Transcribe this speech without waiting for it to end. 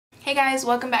Hey guys,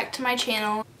 welcome back to my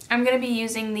channel. I'm going to be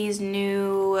using these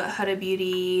new Huda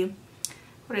Beauty,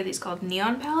 what are these called?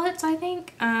 Neon palettes, I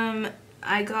think.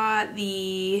 I got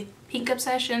the Pink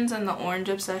Obsessions and the Orange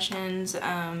Obsessions.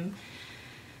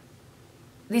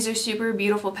 These are super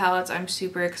beautiful palettes. I'm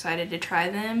super excited to try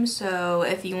them. So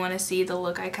if you want to see the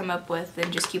look I come up with,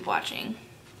 then just keep watching.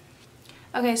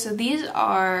 Okay, so these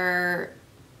are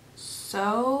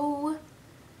so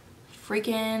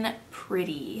freaking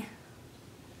pretty.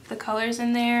 The colors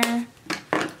in there,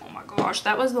 oh my gosh,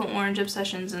 that was the Orange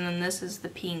Obsessions, and then this is the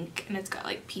pink, and it's got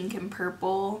like pink and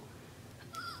purple.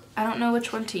 I don't know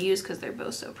which one to use because they're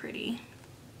both so pretty.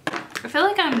 I feel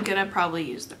like I'm gonna probably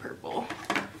use the purple,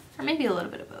 or maybe a little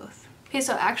bit of both. Okay,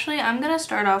 so actually I'm gonna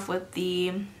start off with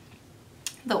the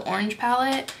orange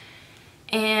palette,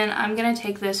 and I'm gonna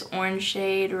take this orange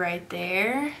shade right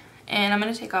there, and I'm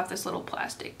gonna take off this little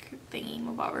plastic thingy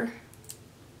mabobber.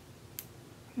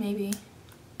 Maybe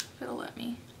if it'll let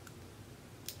me.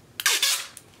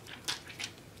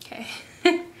 Okay.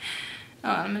 Oh,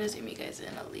 I'm gonna zoom you guys in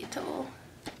a little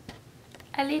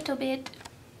bit,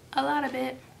 a lot of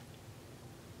it.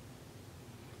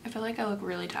 I feel like I look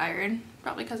really tired,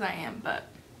 probably because I am, but.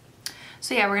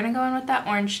 So yeah, we're gonna go in with that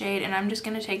orange shade, and I'm just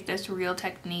gonna take this Real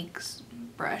Techniques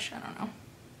brush, I don't know.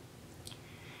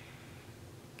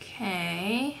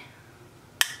 Okay,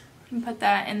 and put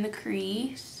that in the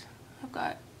crease. I've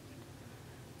got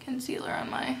concealer on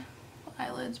my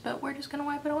eyelids, but we're just gonna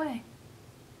wipe it away.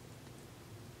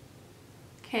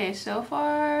 Okay, so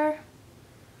far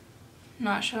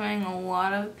not showing a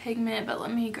lot of pigment, but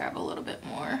let me grab a little bit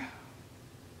more.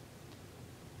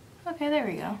 Okay, there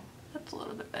we go. That's a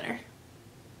little bit better.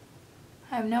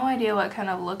 I have no idea what kind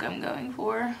of look I'm going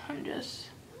for. I'm just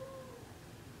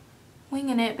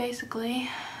winging it, basically.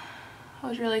 I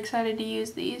was really excited to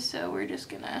use these, so we're just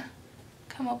gonna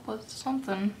come up with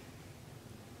something.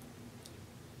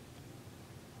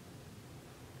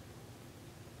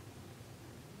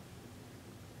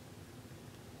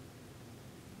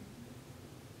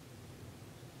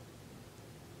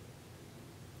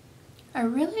 I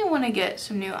really want to get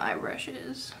some new eye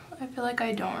brushes. I feel like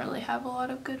I don't really have a lot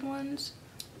of good ones.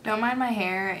 Don't mind my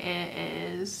hair,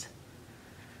 it's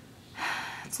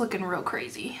looking real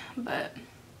crazy, but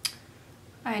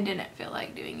I didn't feel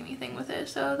like doing anything with it,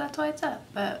 so that's why it's up,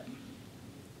 but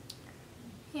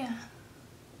yeah.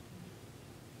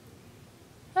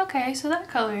 Okay, so that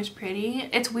color is pretty.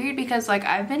 It's weird because like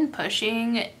I've been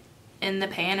pushing in the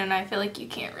pan and I feel like you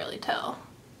can't really tell.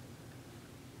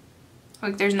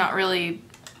 Like there's not really,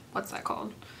 what's that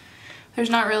called?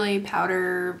 There's not really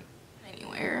powder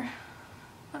anywhere.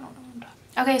 I don't know what I'm talking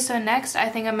about. Okay, so next I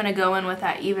think I'm gonna go in with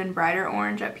that even brighter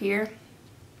orange up here.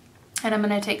 And I'm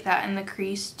gonna take that in the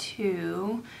crease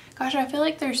too. Gosh, I feel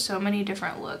like there's so many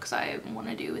different looks I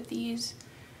wanna do with these.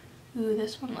 Ooh,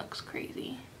 this one looks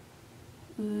crazy.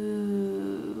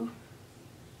 Ooh.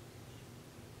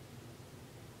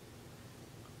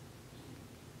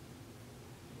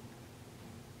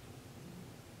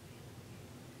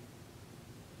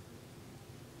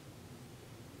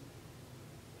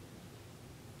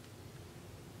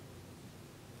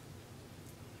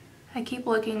 I keep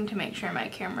looking to make sure my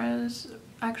camera's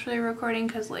actually recording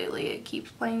because lately it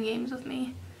keeps playing games with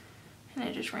me and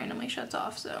it just randomly shuts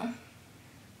off, so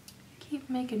keep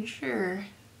making sure.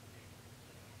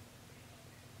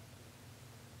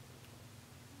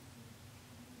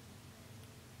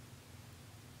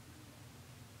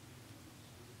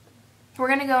 We're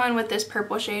gonna go in with this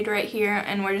purple shade right here,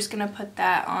 and we're just gonna put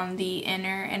that on the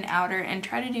inner and outer and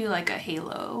try to do like a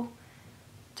halo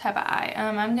type of eye.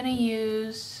 I'm gonna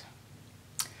use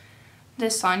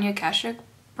this Sonia Kashuk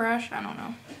brush, I don't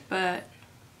know, but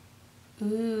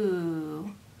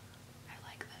ooh, I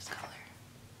like this color.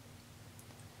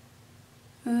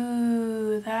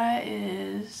 Ooh, that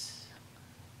is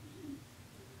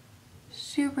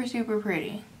super, super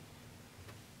pretty.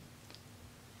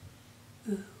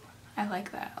 Ooh, I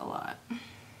like that a lot.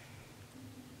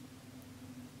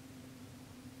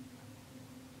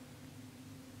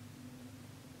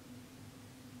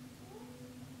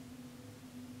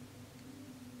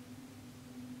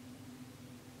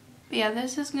 But yeah,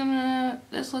 this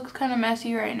looks kind of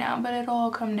messy right now, but it'll all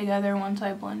come together once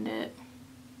I blend it.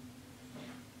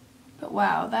 But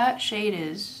wow, that shade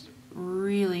is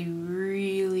really,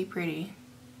 really pretty.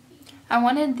 I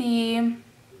wanted the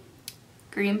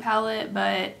green palette,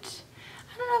 but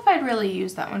I don't know if I'd really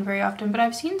use that one very often, but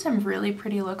I've seen some really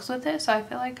pretty looks with it, so I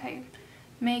feel like I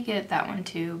may get that one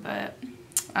too, but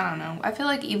I don't know. I feel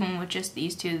like even with just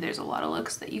these two, there's a lot of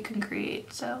looks that you can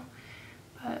create, so,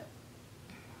 but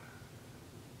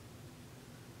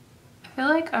I feel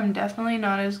like I'm definitely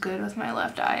not as good with my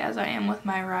left eye as I am with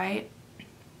my right.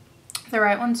 The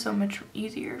right one's so much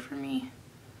easier for me.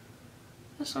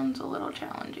 This one's a little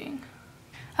challenging.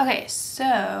 Okay,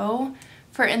 so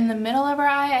for in the middle of our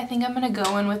eye, I think I'm gonna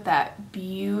go in with that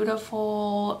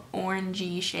beautiful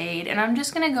orangey shade, and I'm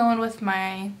just gonna go in with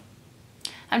my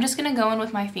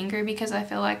finger, because I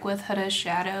feel like with Huda's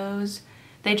shadows,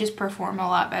 they just perform a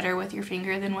lot better with your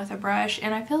finger than with a brush,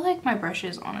 and I feel like my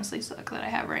brushes honestly suck that I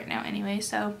have right now anyway,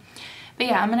 so. But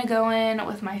yeah, I'm gonna go in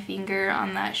with my finger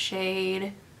on that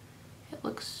shade. It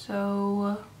looks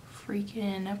so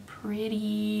freaking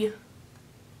pretty.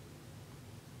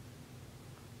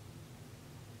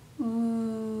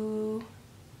 Ooh.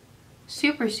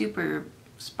 Super, super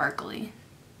sparkly.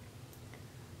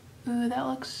 Ooh, that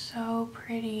looks so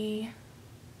pretty.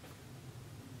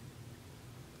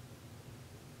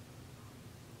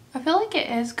 I feel like it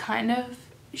is kind of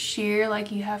sheer,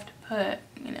 like you have to put,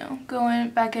 you know,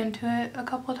 back into it a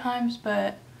couple times,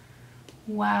 but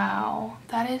wow,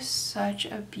 that is such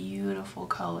a beautiful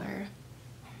color.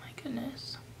 Oh my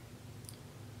goodness.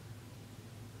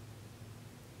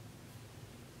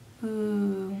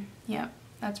 Ooh, yep,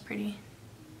 that's pretty.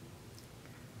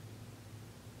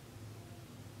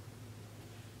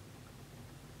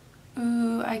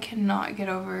 Ooh, I cannot get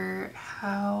over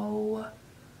how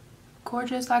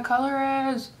gorgeous that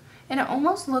color is. And it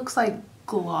almost looks like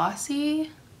glossy,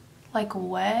 like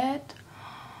wet.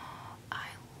 I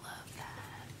love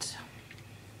that.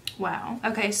 Wow.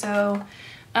 Okay, so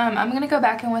I'm gonna go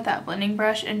back in with that blending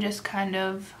brush and just kind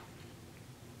of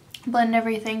blend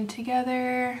everything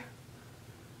together.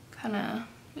 Kind of,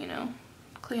 you know,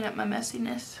 clean up my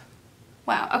messiness.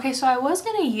 Wow, okay, so I was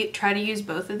gonna try to use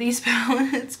both of these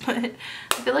palettes, but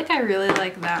I feel like I really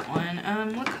like that one.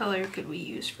 What color could we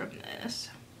use from this?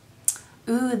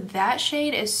 Ooh, that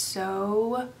shade is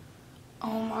so,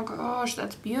 oh my gosh,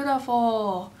 that's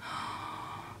beautiful.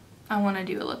 I want to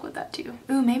do a look with that too.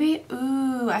 Ooh, maybe,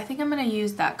 ooh, I think I'm gonna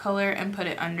use that color and put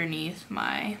it underneath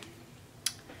my,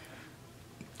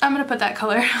 I'm gonna put that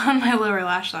color on my lower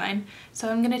lash line. So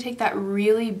I'm gonna take that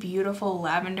really beautiful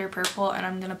lavender purple and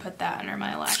I'm gonna put that under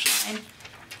my lash line.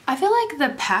 I feel like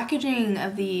the packaging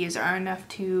of these are enough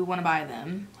to want to buy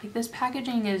them. Like, this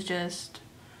packaging is just,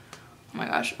 oh my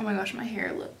gosh, my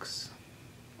hair looks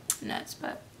nuts,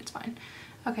 but it's fine.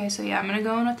 Okay, so yeah, I'm gonna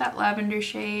go in with that lavender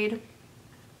shade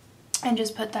and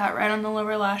just put that right on the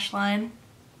lower lash line.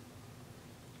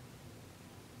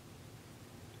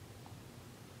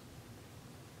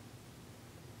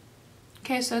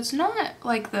 Okay, so it's not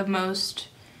like the most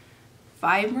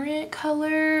vibrant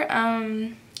color.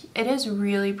 It is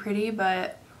really pretty,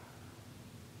 but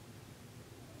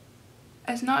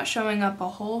it's not showing up a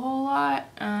whole lot.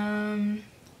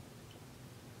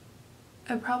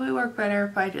 It'd probably work better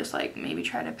if I just like maybe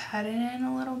try to pat it in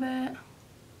a little bit.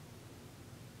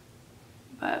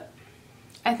 But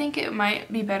I think it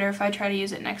might be better if I try to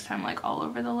use it next time like all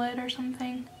over the lid or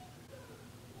something.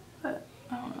 But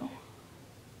I don't know.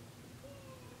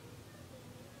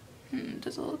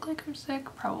 Does it look like I'm sick?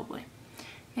 Probably.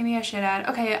 Maybe I should add,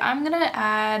 okay, I'm gonna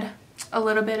add a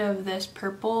little bit of this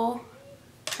purple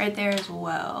right there as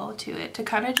well to it to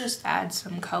kind of just add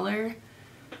some color,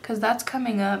 because that's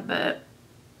coming up but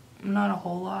not a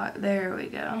whole lot. There we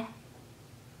go.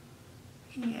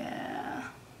 Yeah,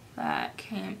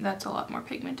 that's a lot more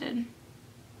pigmented.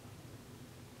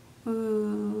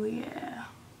 Ooh, yeah.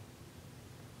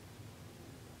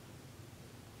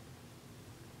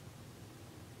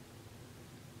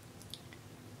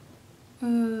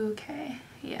 Okay,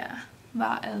 yeah,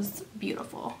 that is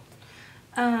beautiful.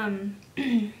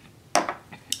 Okay,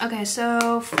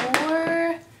 so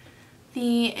for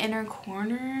the inner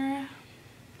corner,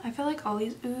 I feel like all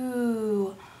these,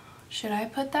 ooh, should I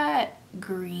put that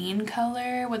green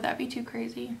color? Would that be too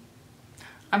crazy?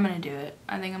 I'm gonna do it.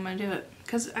 I think I'm gonna do it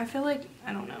because I feel like,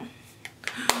 I don't know.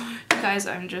 You guys,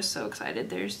 I'm just so excited.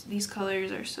 These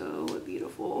colors are so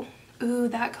beautiful. Ooh,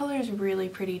 that color is really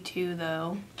pretty too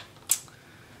though.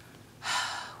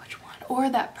 Which one? Or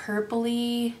that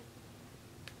purpley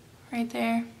right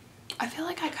there. I feel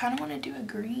like I kind of want to do a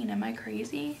green. Am I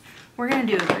crazy? We're gonna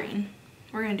do a green.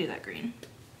 We're gonna do that green.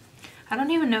 I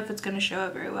don't even know if it's gonna show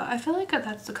up very well. I feel like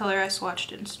that's the color I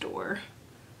swatched in store.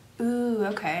 Ooh,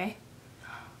 okay.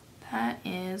 That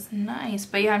is nice.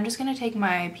 But yeah, I'm just gonna take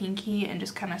my pinky and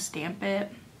just kind of stamp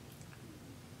it.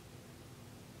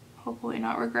 Hopefully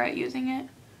not regret using it.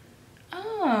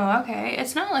 Oh, okay.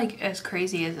 It's not like as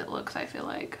crazy as it looks, I feel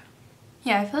like.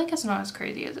 Yeah, I feel like it's not as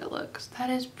crazy as it looks. That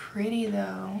is pretty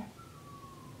though.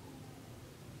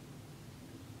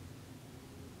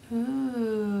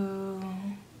 Ooh.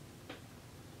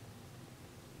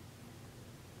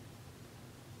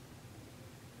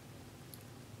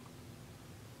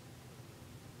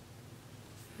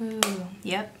 Ooh,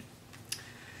 yep.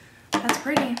 That's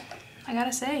pretty, I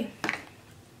gotta say.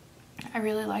 I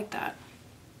really like that.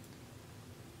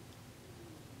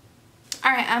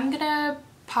 Alright, I'm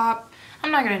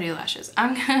not gonna do lashes.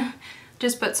 I'm gonna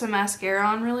just put some mascara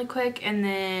on really quick, and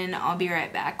then I'll be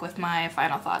right back with my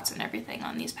final thoughts and everything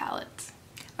on these palettes.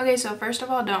 Okay, so first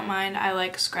of all, don't mind, I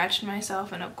like scratched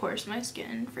myself, and of course my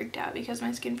skin freaked out because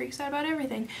my skin freaks out about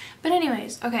everything. But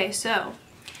anyways, okay, so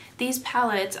these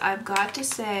palettes, I've got to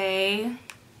say,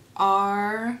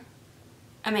 are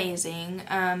amazing.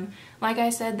 Like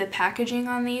I said, the packaging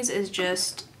on these is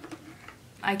just,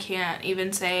 I can't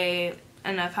even say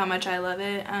enough how much I love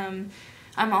it.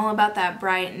 I'm all about that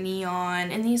bright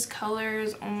neon and these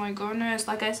colors. Oh my goodness,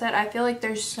 like I said, I feel like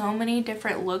there's so many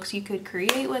different looks you could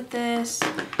create with this.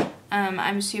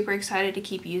 I'm super excited to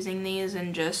keep using these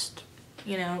and just,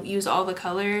 you know, use all the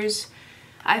colors.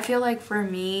 I feel like for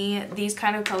me, these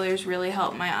kind of colors really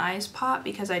help my eyes pop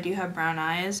because I do have brown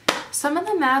eyes. Some of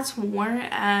the mattes weren't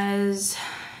as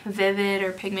vivid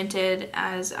or pigmented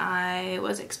as I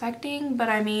was expecting, but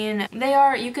I mean,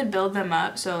 you could build them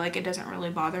up, so like it doesn't really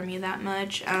bother me that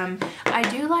much. I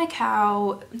do like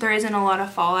how there isn't a lot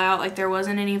of fallout. Like there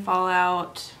wasn't any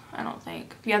fallout, I don't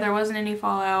think. Yeah, there wasn't any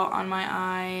fallout on my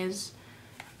eyes.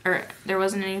 Or there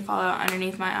wasn't any fallout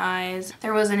underneath my eyes.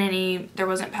 There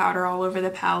wasn't powder all over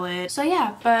the palette. So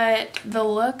yeah, but the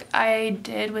look I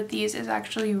did with these is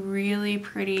actually really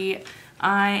pretty.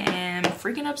 I am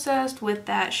freaking obsessed with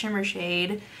that shimmer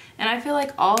shade, and I feel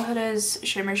like all Huda's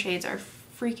shimmer shades are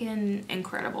freaking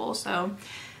incredible. So,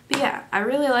 but yeah, I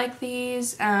really like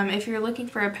these. If you're looking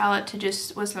for a palette to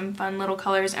just with some fun little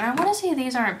colors, and I want to say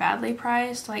these aren't badly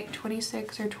priced, like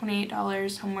 $26 or $28,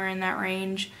 somewhere in that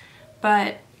range,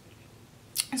 but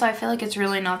so I feel like it's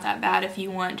really not that bad if you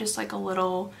want just like a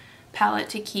little palette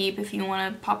to keep if you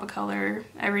want to pop a color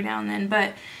every now and then.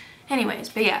 But anyways,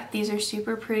 but yeah, these are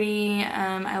super pretty.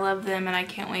 I love them, and I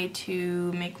can't wait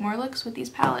to make more looks with these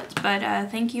palettes. But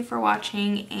thank you for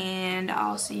watching, and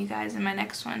I'll see you guys in my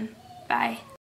next one. Bye.